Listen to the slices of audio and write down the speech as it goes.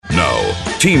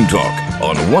Team Talk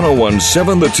on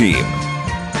 101.7 The Team.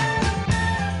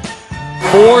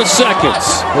 4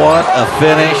 seconds. What a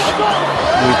finish.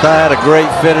 We've had a great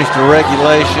finish to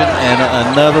regulation and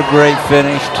another great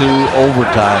finish to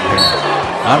overtime here.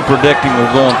 I'm predicting we're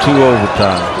going to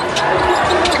overtime.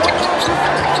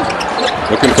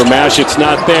 Looking for Mash, it's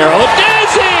not there.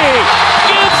 Odesi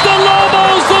gives the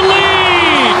Lobos the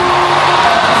lead.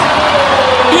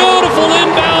 Beautiful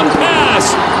inbound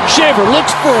pass. Shaver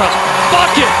looks for a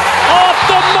bucket. Off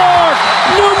the mark.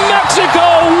 New Mexico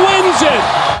wins it.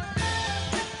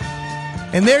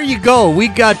 And there you go. We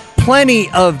got plenty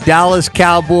of Dallas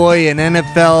Cowboy and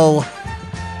NFL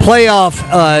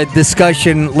playoff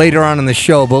discussion later on in the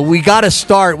show. But we got to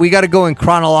start. We got to go in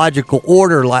chronological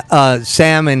order,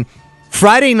 Sam. And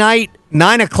Friday night,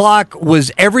 9 o'clock,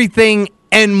 was everything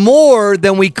and more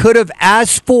than we could have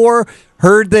asked for.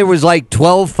 Heard there was like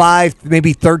 12,500,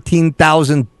 maybe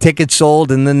 13,000 tickets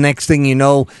sold. And the next thing you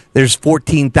know, there's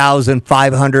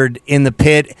 14,500 in the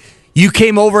pit. You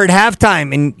came over at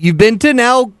halftime, and you've been to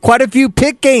now quite a few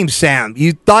pit games, Sam.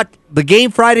 You thought the game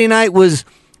Friday night was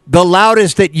the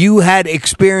loudest that you had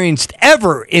experienced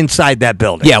ever inside that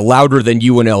building. Yeah, louder than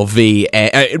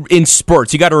UNLV. In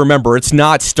sports, you got to remember, it's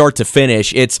not start to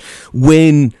finish. It's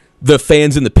when the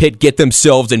fans in the pit get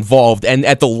themselves involved. And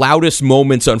at the loudest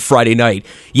moments on Friday night,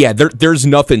 yeah, there's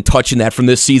nothing touching that from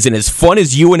this season. As fun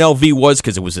as UNLV was,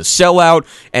 because it was a sellout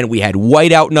and we had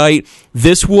whiteout night,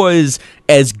 this was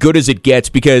as good as it gets,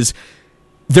 because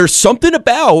there's something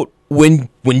about when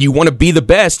you want to be the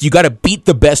best, you got to beat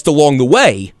the best along the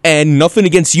way. And nothing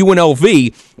against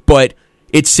UNLV, but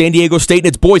it's San Diego State and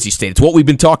it's Boise State. It's what we've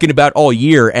been talking about all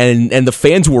year, and the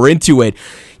fans were into it.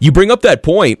 You bring up that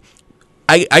point.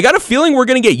 I got a feeling we're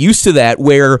going to get used to that,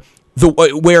 where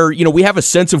we have a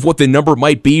sense of what the number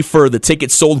might be for the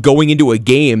tickets sold going into a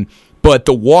game, but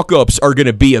the walk-ups are going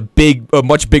to be a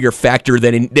much bigger factor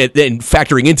than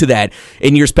factoring into that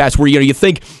in years past, where you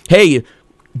think, hey,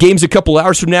 game's a couple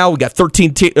hours from now, we got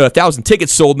 13,000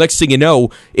 tickets sold. Next thing you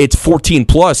know, it's 14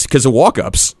 plus because of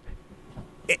walk-ups.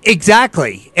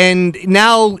 Exactly. And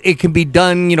now it can be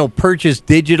done, purchased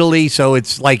digitally, so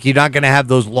it's like you're not going to have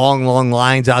those long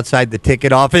lines outside the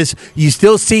ticket office. You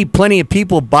still see plenty of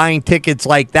people buying tickets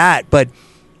like that, but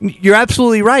you're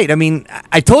absolutely right. I mean,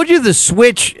 I told you the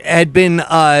switch had been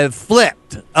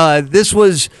flipped. This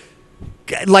was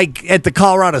like at the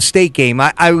Colorado State game.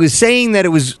 I was saying that it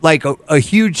was like a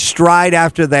huge stride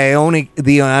after the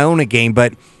Iona game,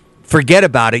 but forget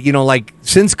about it.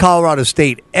 Since Colorado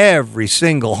State, every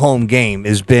single home game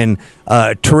has been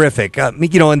terrific. And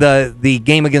the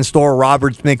game against Oral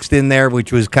Roberts mixed in there,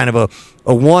 which was kind of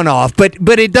a one-off. But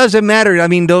it doesn't matter. I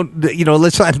mean,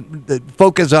 let's not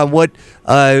focus on what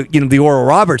the Oral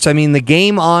Roberts. I mean, the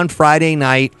game on Friday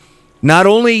night, not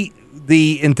only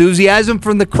the enthusiasm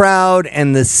from the crowd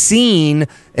and the scene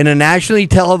in a nationally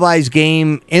televised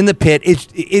game in the pit,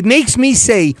 it makes me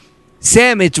say,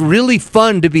 Sam, it's really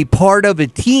fun to be part of a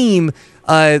team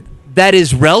that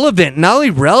is relevant. Not only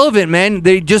relevant, man,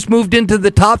 they just moved into the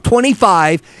top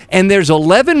 25, and there's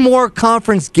 11 more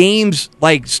conference games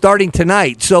starting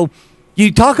tonight. So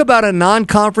you talk about a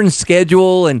non-conference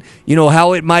schedule and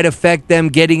how it might affect them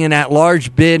getting an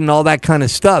at-large bid and all that kind of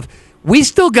stuff. We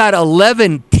still got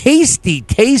 11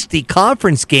 tasty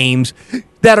conference games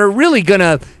that are really going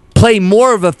to play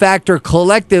more of a factor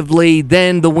collectively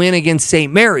than the win against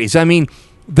St. Mary's. I mean,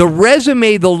 the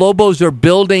resume the Lobos are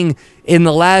building in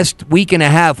the last week and a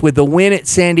half with the win at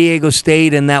San Diego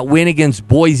State and that win against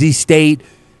Boise State,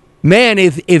 man,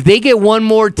 if they get one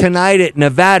more tonight at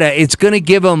Nevada, it's going to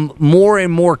give them more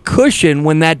and more cushion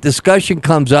when that discussion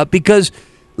comes up, because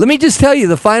let me just tell you,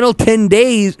 the final 10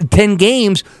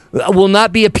 games will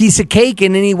not be a piece of cake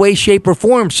in any way, shape, or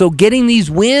form. So getting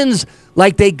these wins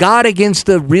like they got against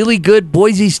a really good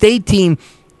Boise State team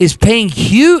is paying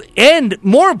huge, and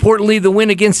more importantly, the win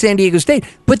against San Diego State.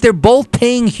 But they're both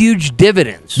paying huge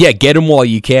dividends. Yeah, get them while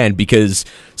you can, because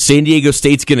San Diego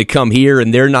State's going to come here,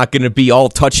 and they're not going to be all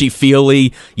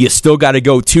touchy-feely. You still got to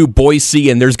go to Boise,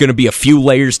 and there's going to be a few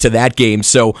layers to that game.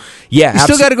 So, yeah. You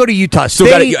still got to go to Utah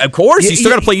State. Of course. You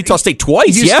still got to play Utah State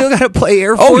twice, You still got to play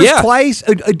Air Force twice.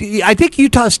 I think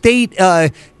Utah State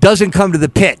doesn't come to the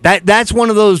pit. That's one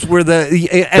of those where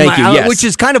which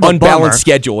is kind of a unbalanced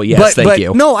schedule. Yes, thank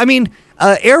you. No, I mean,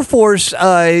 Air Force,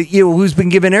 who's been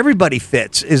giving everybody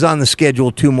fits, is on the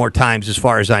schedule 2 more times, as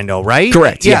far as I know, right?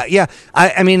 Correct. Yeah.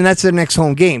 I mean, that's their next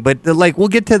home game, but we'll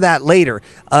get to that later.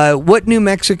 What New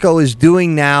Mexico is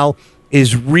doing now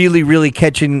is really, really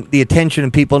catching the attention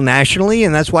of people nationally,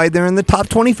 and that's why they're in the top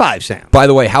 25, Sam. By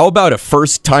the way, how about a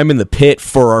first time in the pit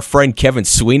for our friend Kevin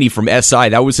Sweeney from SI?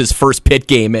 That was his first pit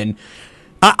game, and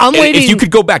I'm waiting. If you could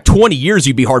go back 20 years,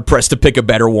 you'd be hard-pressed to pick a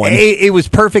better one. It was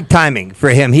perfect timing for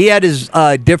him. He had his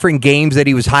different games that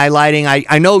he was highlighting.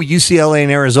 I know UCLA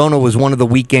and Arizona was one of the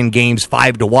weekend games,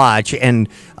 5 to watch, and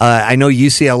I know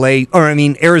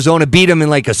Arizona beat him in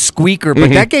like a squeaker,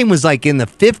 but that game was like in the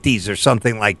 50s or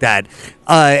something like that.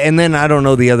 And then I don't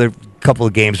know the other couple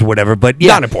of games or whatever, but yeah,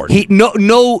 not important.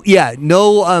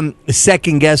 No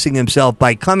second guessing himself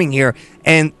by coming here.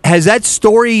 And has that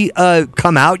story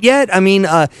come out yet? I mean,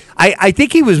 I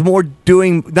think he was more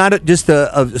doing not just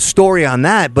a story on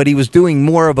that, but he was doing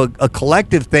more of a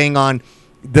collective thing on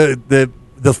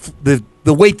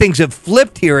the way things have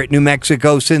flipped here at New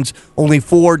Mexico since only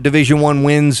 4 Division I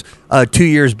wins 2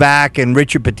 years back, and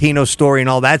Richard Pitino's story and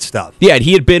all that stuff. Yeah,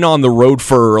 he had been on the road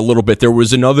for a little bit. There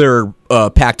was another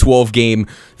Pac-12 game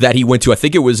that he went to. I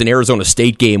think it was an Arizona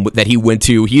State game that he went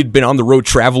to. He had been on the road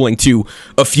traveling to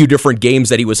a few different games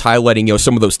that he was highlighting,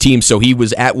 some of those teams. So he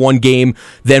was at one game,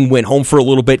 then went home for a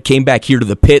little bit, came back here to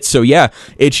the pit. So yeah,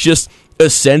 it's just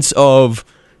a sense of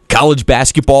college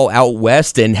basketball out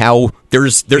west and how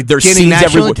there's scenes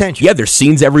everywhere. Attention. Yeah, there's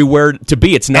scenes everywhere to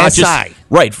be. It's not just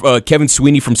right. Kevin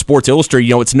Sweeney from Sports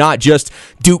Illustrated. It's not just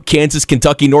Duke, Kansas,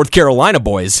 Kentucky, North Carolina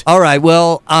boys. All right.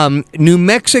 Well, New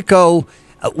Mexico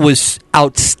was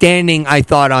outstanding, I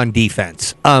thought, on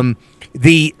defense.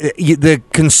 The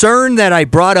concern that I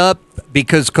brought up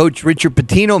because Coach Richard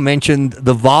Pitino mentioned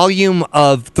the volume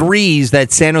of threes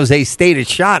that San Jose State has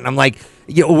shot, and I'm like,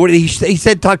 he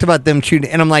talked about them shooting,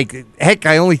 and I'm like, heck,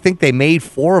 I only think they made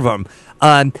 4 of them.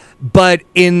 But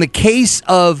in the case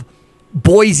of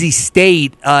Boise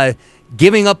State,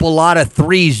 giving up a lot of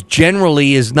threes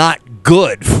generally is not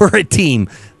good for a team.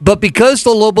 But because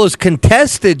the Lobos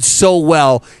contested so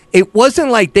well, it wasn't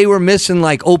like they were missing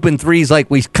like open threes like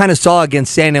we kind of saw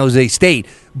against San Jose State.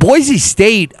 Boise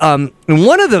State, and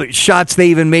one of the shots they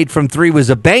even made from 3 was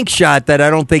a bank shot that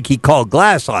I don't think he called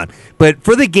glass on. But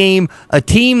for the game, a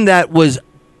team that was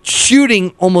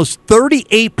shooting almost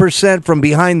 38% from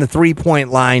behind the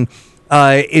three-point line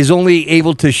is only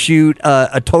able to shoot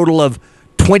a total of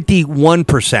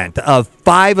 21%, of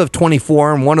 5 of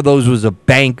 24, and one of those was a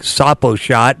bank Sapo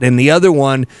shot, and the other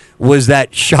one was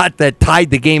that shot that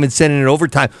tied the game and sent it in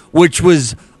overtime, which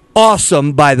was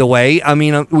awesome, by the way. I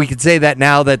mean, we could say that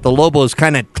now that the Lobos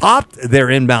kind of topped their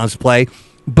inbounds play,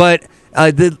 but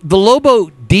the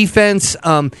Lobo defense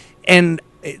and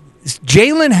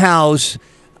Jalen House,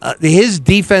 his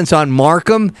defense on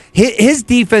Markham, his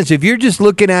defense, if you're just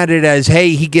looking at it as,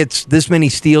 hey, he gets this many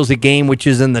steals a game, which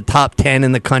is in the top 10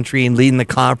 in the country and leading the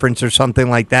conference or something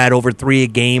like that, over 3 a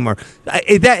game, or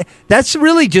that's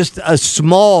really just a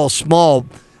small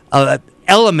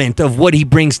element of what he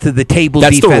brings to the table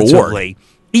defensively. The reward.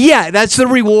 Yeah, that's the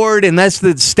reward, and that's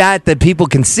the stat that people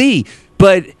can see.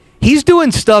 But he's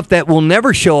doing stuff that will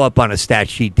never show up on a stat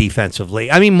sheet defensively.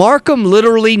 I mean, Markham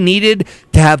literally needed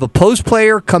to have a post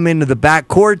player come into the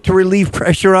backcourt to relieve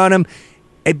pressure on him.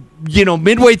 And,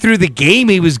 midway through the game,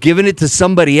 he was giving it to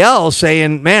somebody else,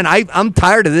 saying, man, I'm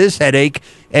tired of this headache,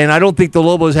 and I don't think the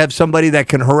Lobos have somebody that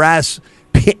can harass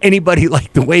anybody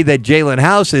like the way that Jalen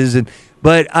House is.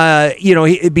 But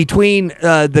between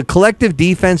the collective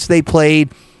defense they played,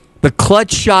 the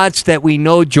clutch shots that we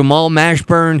know Jamal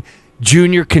Mashburn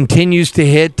Jr. continues to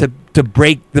hit to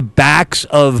break the backs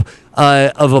of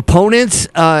opponents,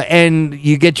 and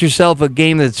you get yourself a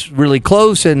game that's really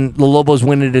close, and the Lobos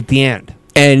win it at the end.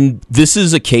 And this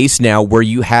is a case now where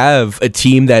you have a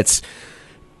team that's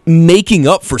making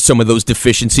up for some of those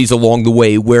deficiencies along the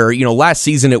way, where last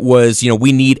season it was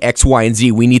we need X, Y, and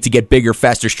Z, we need to get bigger,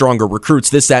 faster, stronger recruits,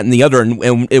 this, that, and the other,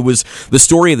 and it was the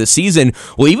story of the season.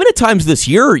 Well, even at times this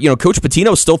year, Coach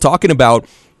Pitino is still talking about,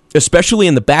 especially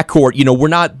in the backcourt, we're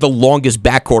not the longest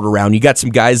backcourt around. You got some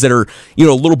guys that are, a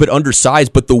little bit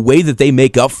undersized, but the way that they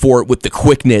make up for it with the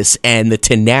quickness and the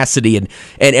tenacity and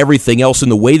everything else,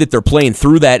 and the way that they're playing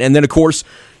through that. And then, of course,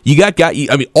 you got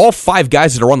all 5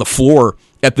 guys that are on the floor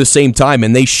at the same time,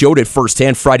 and they showed it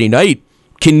firsthand Friday night,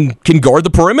 can guard the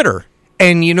perimeter.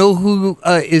 And you know who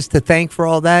is to thank for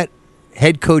all that?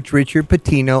 Head coach Richard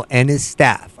Pitino and his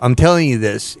staff. I'm telling you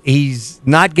this. He's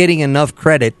not getting enough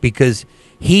credit because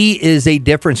he is a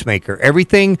difference maker.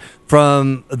 Everything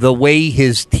from the way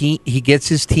he gets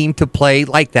his team to play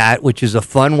like that, which is a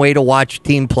fun way to watch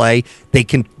team play.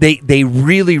 They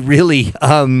really, really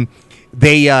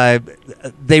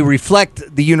they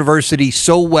reflect the university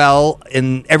so well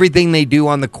in everything they do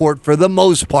on the court. For the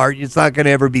most part, it's not going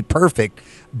to ever be perfect,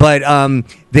 but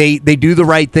they do the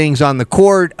right things on the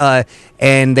court,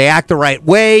 and they act the right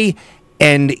way.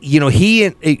 And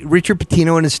Richard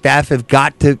Pitino and his staff have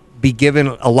got to be given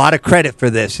a lot of credit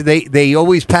for this. They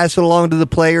always pass it along to the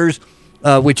players.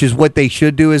 which is what they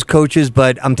should do as coaches.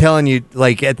 But I'm telling you,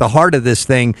 like at the heart of this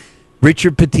thing,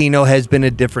 Richard Pitino has been a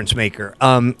difference maker.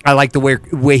 I like the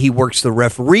way he works the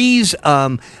referees.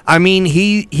 I mean,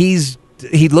 he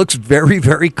looks very,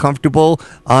 very comfortable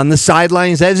on the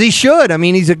sidelines, as he should. I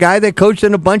mean, he's a guy that coached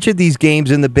in a bunch of these games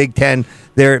in the Big Ten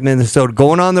there at Minnesota,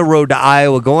 going on the road to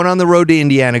Iowa, going on the road to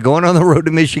Indiana, going on the road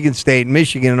to Michigan State,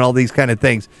 Michigan, and all these kind of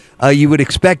things. You would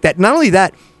expect that. Not only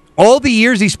that, all the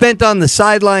years he spent on the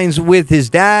sidelines with his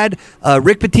dad,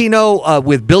 Rick Pitino,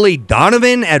 with Billy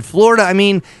Donovan at Florida. I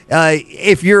mean,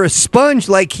 if you're a sponge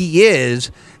like he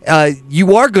is,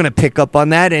 you are going to pick up on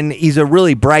that, and he's a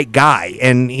really bright guy.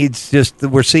 And it's just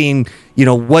we're seeing,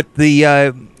 what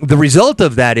the result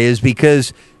of that is,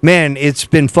 because man, it's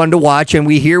been fun to watch. And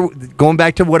we hear, going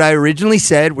back to what I originally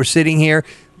said, we're sitting here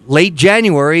late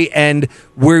January, and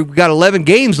we've got 11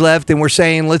 games left, and we're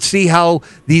saying, let's see how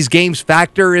these games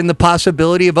factor in the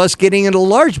possibility of us getting into a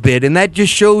large bid, and that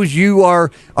just shows you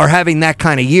are having that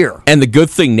kind of year. And the good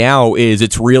thing now is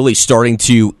it's really starting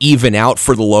to even out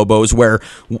for the Lobos, where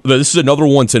this is another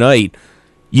one tonight.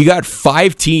 You got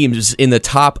 5 teams in the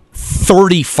top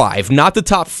 35, not the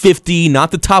top 50,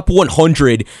 not the top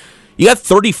 100. You got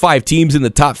 35 teams in the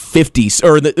top 50,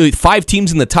 or 5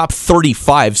 teams in the top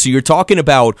 35. So you're talking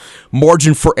about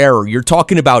margin for error. You're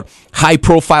talking about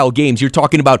high-profile games. You're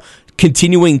talking about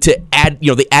continuing to add,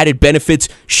 the added benefits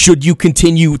should you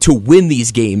continue to win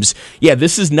these games. Yeah,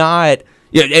 this is not.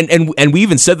 Yeah, and we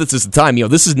even said this at the time.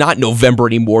 This is not November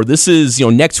anymore. This is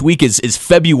next week is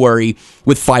February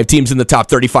with 5 teams in the top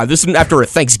 35. This is after a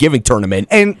Thanksgiving tournament.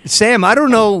 And Sam, I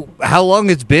don't know how long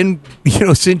it's been,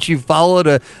 since you followed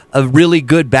a really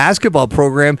good basketball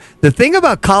program. The thing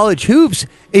about college hoops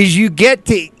is you get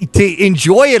to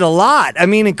enjoy it a lot. I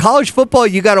mean, in college football,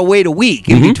 you got to wait a week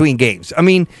in between games. I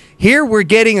mean, here we're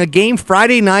getting a game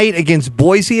Friday night against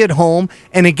Boise at home,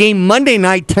 and a game Monday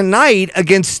night tonight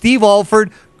against Steve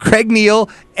Alford, Craig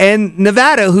Neal, and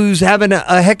Nevada, who's having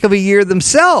a heck of a year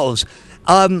themselves.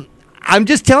 I'm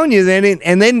just telling you,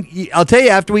 and then I'll tell you,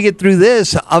 after we get through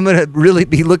this, I'm going to really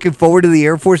be looking forward to the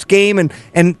Air Force game,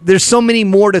 and there's so many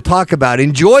more to talk about.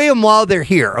 Enjoy them while they're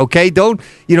here, okay? Don't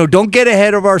get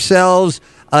ahead of ourselves.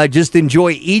 Just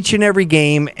enjoy each and every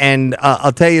game, and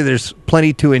I'll tell you, there's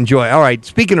plenty to enjoy. All right,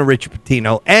 speaking of Rich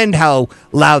Pitino and how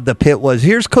loud the pit was,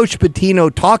 here's Coach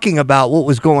Pitino talking about what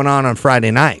was going on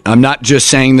Friday night. I'm not just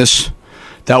saying this.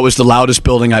 That was the loudest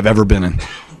building I've ever been in.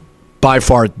 By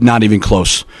far, not even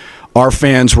close. Our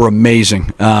fans were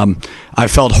amazing. I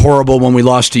felt horrible when we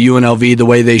lost to UNLV, the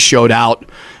way they showed out.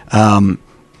 And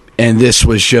this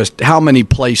was just, how many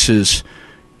places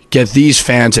get these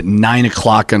fans at 9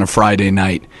 o'clock on a Friday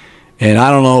night? And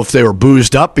I don't know if they were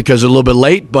boozed up because they're a little bit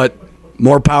late, but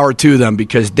more power to them,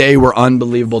 because they were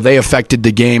unbelievable. They affected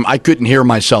the game. I couldn't hear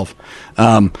myself.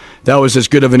 That was as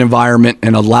good of an environment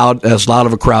and as loud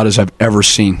of a crowd as I've ever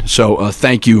seen. So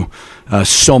thank you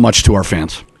so much to our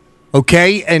fans.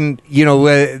 Okay, and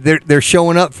they're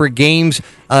showing up for games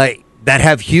that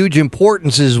have huge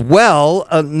importance as well.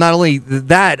 Not only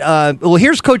that, well,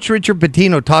 here's Coach Richard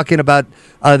Pitino talking about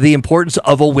the importance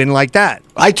of a win like that.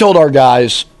 I told our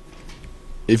guys,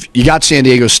 if you got San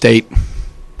Diego State,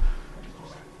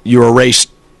 you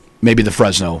erased maybe the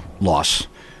Fresno loss.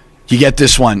 You get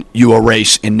this one, you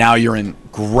erase, and now you're in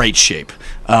great shape.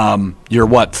 You're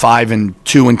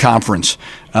 5-2 in conference.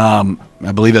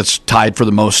 I believe that's tied for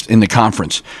the most in the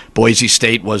conference. Boise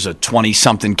State was a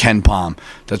 20-something Ken Pom.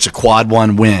 That's a quad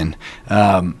 1 win.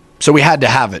 So we had to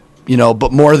have it,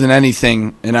 but more than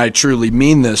anything, and I truly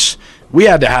mean this, we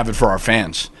had to have it for our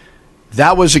fans.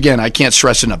 That was, again, I can't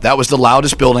stress enough, that was the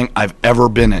loudest building I've ever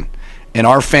been in. And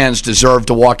our fans deserve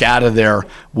to walk out of there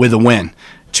with a win.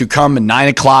 To come at 9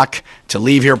 o'clock, to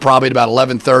leave here probably at about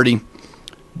 11:30,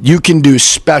 you can do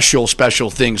special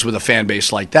things with a fan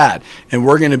base like that. And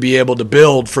we're going to be able to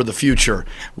build for the future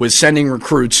with sending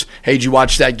recruits, hey, did you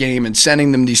watch that game? And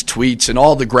sending them these tweets and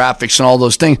all the graphics and all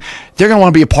those things. They're going to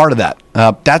want to be a part of that.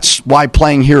 That's why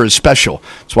playing here is special.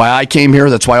 That's why I came here.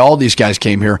 That's why all these guys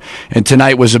came here. And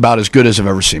tonight was about as good as I've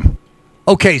ever seen.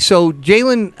 Okay, so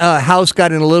Jalen House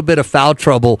got in a little bit of foul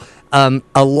trouble.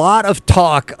 A lot of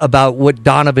talk about what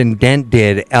Donovan Dent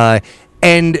did.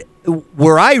 And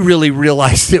where I really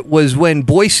realized it was when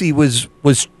Boise was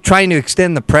trying to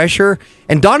extend the pressure,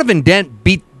 and Donovan Dent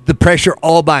beat the pressure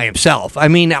all by himself. I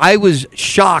mean, I was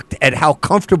shocked at how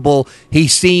comfortable he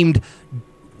seemed,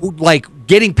 like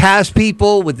getting past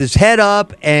people with his head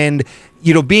up and,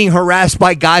 being harassed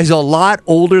by guys a lot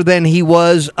older than he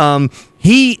was.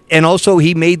 He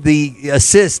made the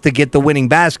assist to get the winning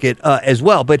basket as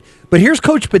well. But But here's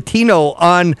Coach Pitino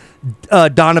on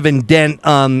Donovan Dent,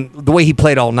 the way he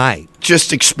played all night.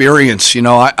 Just experience.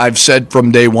 I've said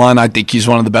from day one, I think he's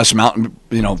one of the best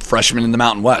freshmen in the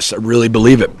Mountain West. I really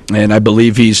believe it, and I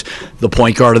believe he's the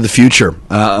point guard of the future.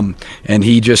 And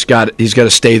he's got to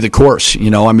stay the course.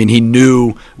 He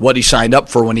knew what he signed up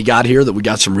for when he got here. That we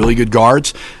got some really good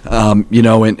guards.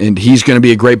 And he's going to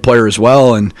be a great player as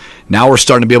well. And now we're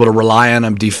starting to be able to rely on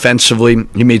him defensively.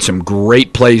 He made some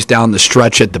great plays down the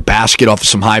stretch at the basket off of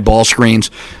some high ball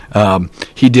screens.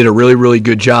 He did a really, really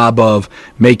good job of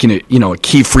making it, a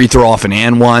key free throw off an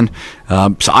and one.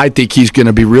 So I think he's going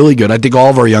to be really good. I think all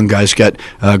of our young guys got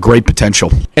great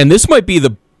potential. And this might be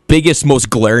the biggest, most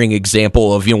glaring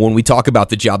example of, when we talk about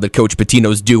the job that Coach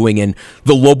Pitino's doing and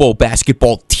the Lobo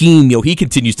basketball team, he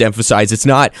continues to emphasize it's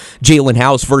not Jalen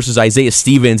House versus Isaiah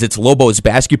Stevens, it's Lobos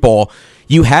basketball.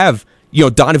 You have,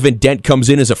 Donovan Dent comes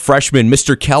in as a freshman,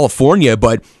 Mr. California,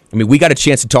 but we got a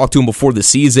chance to talk to him before the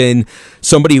season,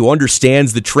 somebody who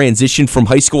understands the transition from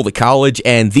high school to college,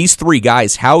 and these three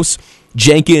guys, House,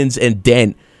 Jenkins, and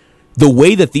Dent, the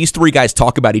way that these three guys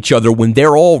talk about each other when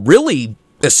they're all really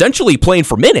essentially playing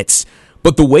for minutes,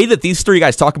 but the way that these three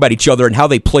guys talk about each other and how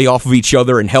they play off of each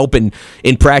other and help in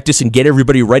practice and get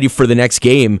everybody ready for the next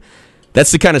game,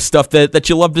 that's the kind of stuff that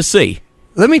you love to see.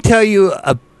 Let me tell you,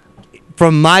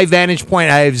 from my vantage point,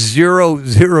 I have zero,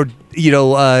 this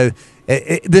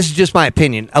is just my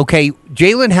opinion. Okay,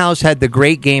 Jalen House had the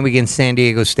great game against San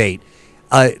Diego State.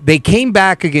 They came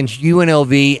back against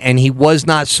UNLV, and he was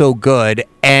not so good.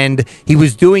 And he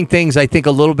was doing things, I think,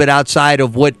 a little bit outside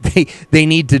of what they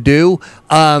need to do.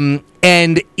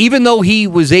 And even though he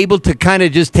was able to kind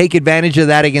of just take advantage of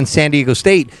that against San Diego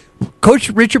State, Coach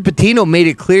Richard Pitino made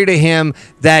it clear to him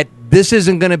that this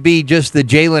isn't going to be just the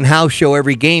Jalen House show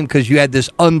every game because you had this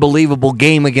unbelievable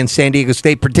game against San Diego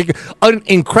State,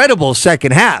 incredible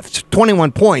second half,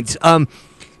 21 points. And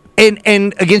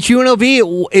against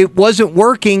UNLV, it wasn't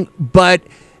working, but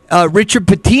Richard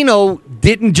Pitino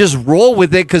didn't just roll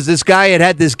with it because this guy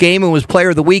had this game and was player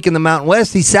of the week in the Mountain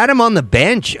West. He sat him on the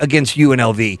bench against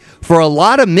UNLV for a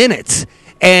lot of minutes.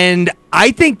 And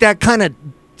I think that kind of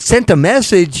sent a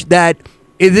message that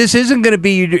this isn't going to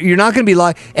be, you're not going to be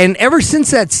like, and ever since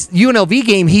that UNLV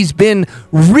game, he's been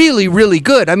really, really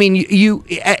good. So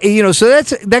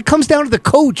that comes down to the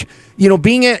coach,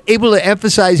 being able to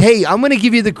emphasize, hey, I'm going to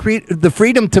give you the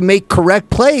freedom to make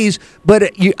correct plays,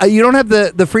 but you don't have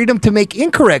the freedom to make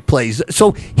incorrect plays.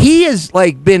 So he has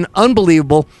been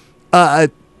unbelievable. I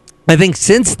think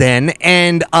since then,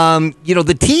 and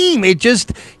the team, it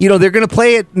just, they're going to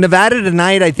play at Nevada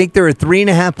tonight. I think they're a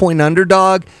 3.5-point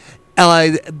underdog.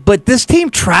 But this team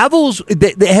travels,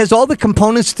 that has all the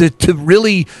components to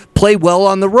really play well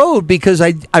on the road, because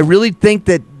I really think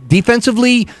that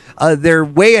defensively, they're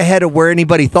way ahead of where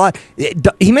anybody thought.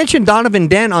 He mentioned Donovan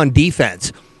Dent on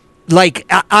defense.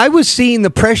 I was seeing the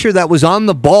pressure that was on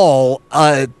the ball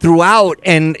throughout,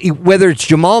 and whether it's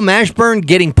Jamal Mashburn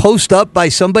getting post up by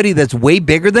somebody that's way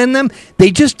bigger than them,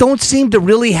 they just don't seem to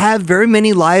really have very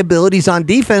many liabilities on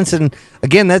defense. And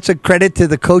again, that's a credit to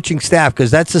the coaching staff, because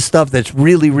that's the stuff that's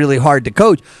really, really hard to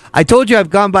coach. I told you I've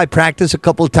gone by practice a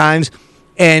couple of times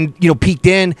and, peeked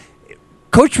in.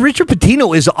 Coach Richard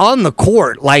Pitino is on the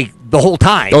court the whole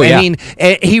time. Oh, yeah. I mean,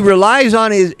 he relies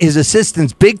on his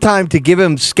assistants big time to give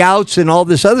him scouts and all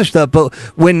this other stuff. But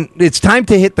when it's time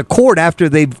to hit the court after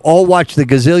they've all watched the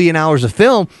gazillion hours of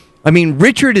film, I mean,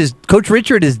 Coach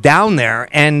Richard is down there,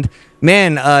 and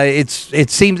man, it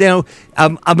seems, I'm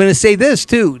going to say this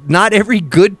too. Not every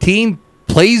good team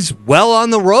plays well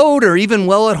on the road or even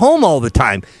well at home all the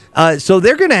time. So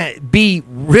they're going to be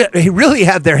really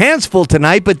have their hands full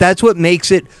tonight, but that's what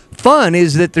makes it fun,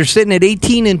 is that they're sitting at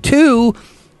 18-2,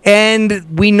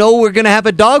 and we know we're going to have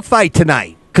a dogfight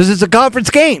tonight because it's a conference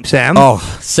game, Sam. Oh,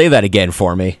 say that again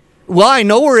for me. Well, I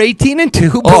know we're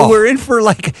 18-2, but we're in for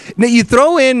you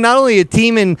throw in not only a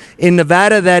team in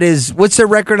Nevada that is, what's their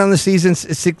record on the season?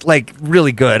 It's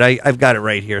really good. I've got it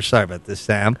right here. Sorry about this,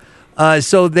 Sam.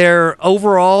 So they're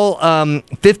overall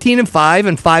 15-5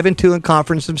 and 5-2 in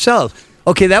conference themselves.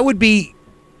 Okay, that would be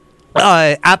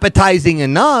appetizing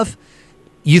enough.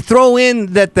 You throw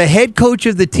in that the head coach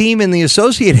of the team and the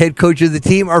associate head coach of the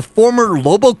team are former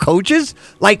Lobo coaches.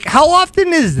 How often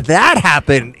does that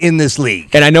happen in this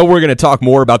league? And I know we're going to talk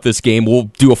more about this game. We'll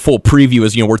do a full preview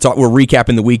as we're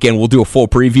recapping the weekend. We'll do a full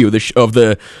preview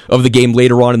of the game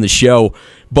later on in the show,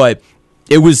 but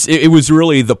it was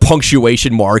really the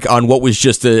punctuation mark on what was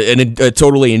just a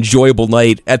totally enjoyable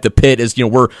night at the Pit. As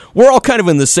we're all kind of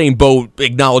in the same boat,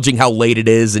 acknowledging how late it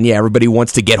is, and everybody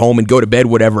wants to get home and go to bed,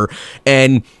 whatever.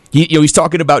 And he's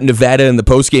talking about Nevada in the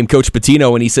postgame, Coach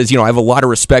Pitino, and he says, I have a lot of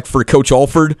respect for Coach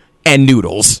Alford and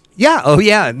noodles. Yeah, oh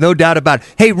yeah, no doubt about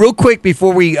it. Hey, real quick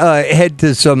before we head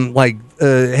to some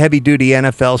heavy-duty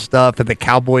NFL stuff and the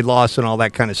Cowboy loss and all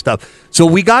that kind of stuff. So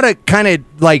we got to kind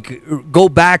of go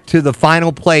back to the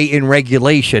final play in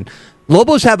regulation.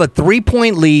 Lobos have a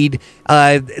 3-point lead.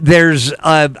 There's,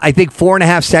 I think,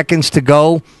 4.5 seconds to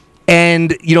go.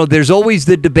 And, there's always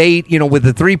the debate, with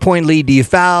the 3-point lead, do you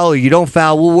foul or you don't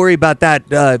foul? We'll worry about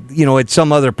that, at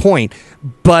some other point.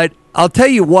 But I'll tell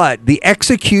you what, the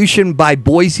execution by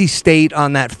Boise State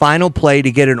on that final play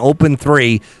to get an open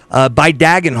three by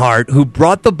Dagenhart, who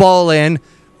brought the ball in.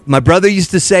 My brother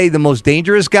used to say the most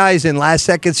dangerous guys in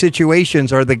last-second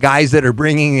situations are the guys that are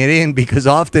bringing it in because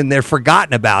often they're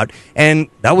forgotten about. And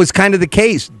that was kind of the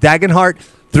case. Dagenhart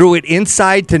threw it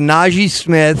inside to Najee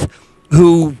Smith,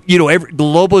 who, the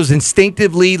Lobos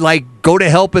instinctively, go to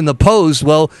help in the post.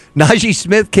 Well, Najee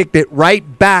Smith kicked it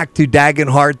right back to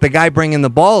Dagenhart, the guy bringing the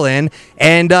ball in,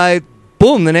 and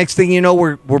boom, the next thing you know,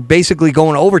 we're basically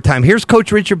going to overtime. Here's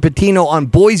Coach Richard Pitino on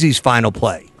Boise's final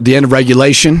play. The end of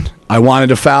regulation, I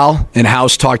wanted a foul, and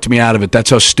House talked me out of it. That's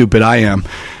how stupid I am,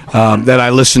 that I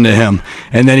listened to him.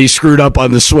 And then he screwed up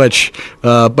on the switch,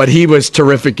 but he was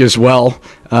terrific as well.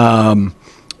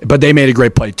 But they made a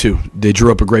great play, too. They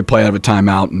drew up a great play out of a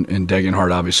timeout, and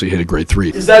Dagenhart obviously hit a great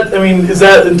three. Is that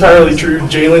entirely true?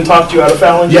 Jalen talked you out of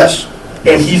fouling? Yes.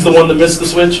 And he's the one that missed the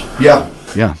switch? Yeah,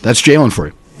 that's Jalen for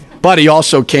you. But he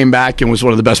also came back and was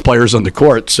one of the best players on the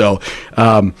court. So,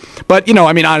 but,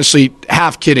 honestly,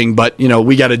 half kidding, but,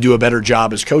 we got to do a better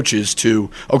job as coaches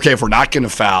to, if we're not going to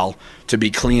foul, to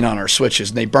be clean on our switches.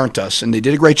 And they burnt us, and they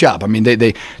did a great job.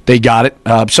 They got it.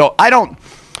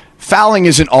 Fouling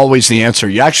isn't always the answer.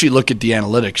 You actually look at the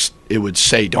analytics, it would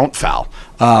say don't foul.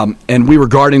 And we were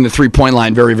guarding the 3-point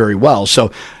line very, very well.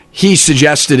 So he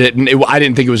suggested it, and I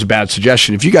didn't think it was a bad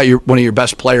suggestion. If you got one of your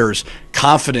best players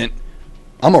confident,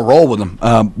 I'm going to roll with them.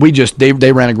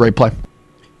 They ran a great play.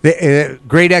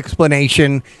 Great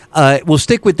explanation. We'll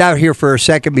stick with that here for a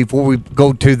second before we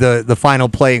go to the final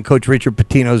play and Coach Richard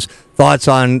Pitino's thoughts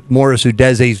on Morris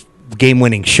Udeze's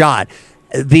game-winning shot.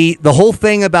 The whole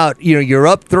thing about, you're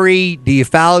up 3, do you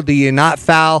foul, do you not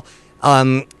foul?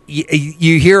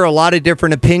 You hear a lot of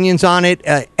different opinions on it,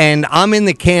 and I'm in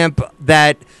the camp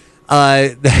that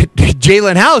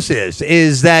Jalen House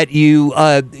is that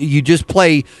you just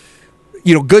play,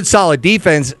 good solid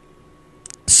defense.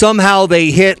 Somehow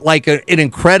they hit an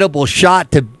incredible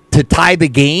shot to tie the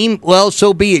game. Well,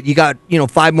 so be it. You got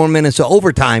 5 more minutes of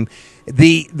overtime.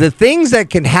 The things that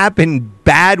can happen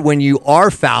bad when you are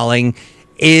fouling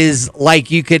is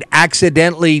you could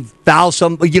accidentally foul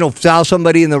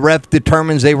somebody and the ref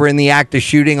determines they were in the act of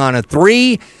shooting on a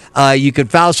 3. You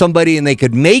could foul somebody and they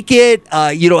could make it.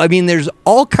 There's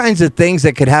all kinds of things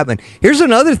that could happen. Here's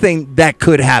another thing that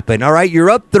could happen. All right, you're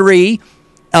up 3.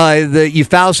 You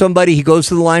foul somebody, he goes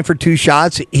to the line for 2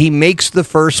 shots, he makes the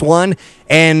first one,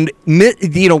 and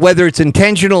whether it's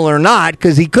intentional or not,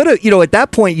 because he could have, at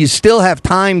that point you still have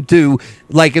time to,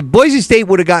 if Boise State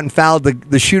would have gotten fouled,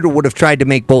 the shooter would have tried to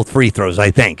make both free throws,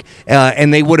 I think,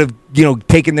 and they would have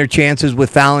taken their chances with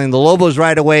fouling the Lobos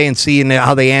right away and seeing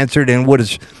how they answered and would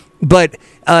have, but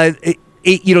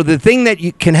the thing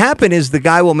that can happen is the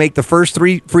guy will make the first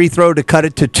free throw to cut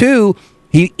it to 2.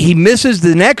 He misses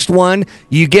the next one.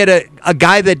 You get a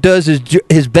guy that does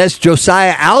his best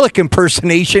Josiah Allick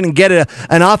impersonation and get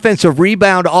an offensive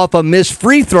rebound off a missed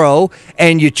free throw,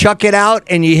 and you chuck it out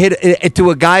and you hit it to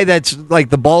a guy that's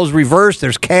the ball's reversed.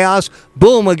 There's chaos.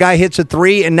 Boom, a guy hits a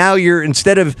 3, and now you're,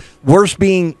 instead of worse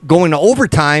being going to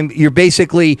overtime, you're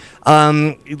basically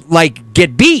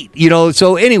get beat.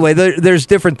 So anyway, there's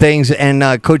different things,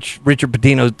 and Coach Richard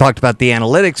Pitino talked about the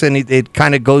analytics, and it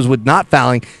kind of goes with not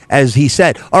fouling, as he said.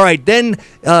 All right, then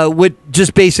what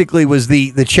just basically was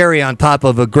the cherry on top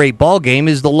of a great ball game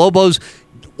is the Lobos,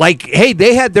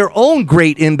 they had their own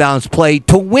great inbounds play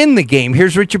to win the game.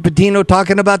 Here's Richard Pitino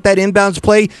talking about that inbounds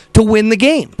play to win the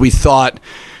game. We thought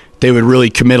they would really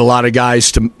commit a lot of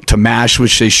guys to Mash,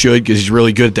 which they should, because he's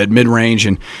really good at that mid-range.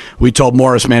 And we told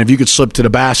Morris, man, if you could slip to the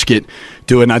basket,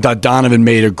 do it. And I thought Donovan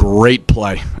made a great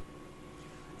play.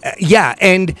 Yeah,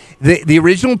 and the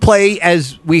original play,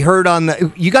 as we heard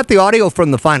you got the audio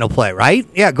from the final play, right?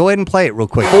 Yeah, go ahead and play it real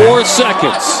quick. 4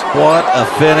 seconds. What a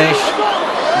finish.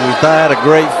 We've had a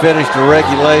great finish to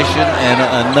regulation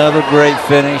and another great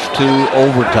finish to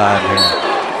overtime here.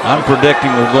 I'm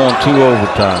predicting we're going to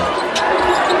overtime.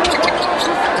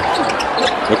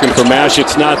 Looking for Mash,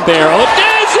 it's not there.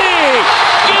 Udeze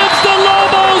gives the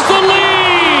Lobos the lead.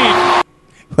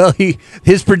 Well,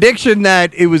 his prediction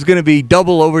that it was going to be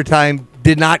double overtime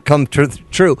did not come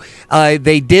true.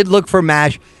 They did look for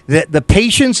Mash. The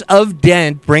patience of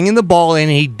Dent bringing the ball in,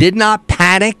 he did not pass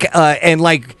panic and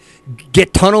like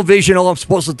get tunnel vision. Oh, I'm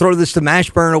supposed to throw this to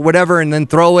Mashburn or whatever, and then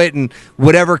throw it, and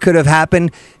whatever could have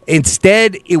happened.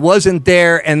 Instead, it wasn't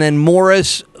there, and then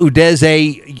Morris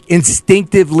Udeze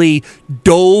instinctively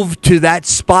dove to that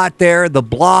spot there, the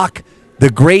block, the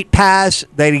great pass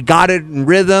that he got it in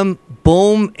rhythm.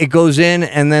 Boom, it goes in,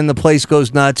 and then the place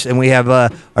goes nuts, and we have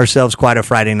ourselves quite a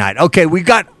Friday night. Okay, we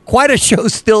got quite a show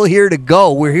still here to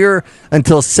go. We're here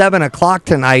until 7 o'clock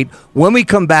tonight. When we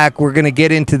come back, we're going to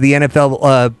get into the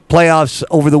NFL playoffs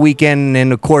over the weekend,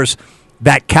 and, of course,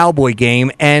 that Cowboy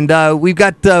game. And we've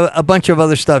got a bunch of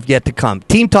other stuff yet to come.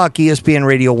 Team Talk, ESPN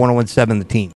Radio 101.7 The Team.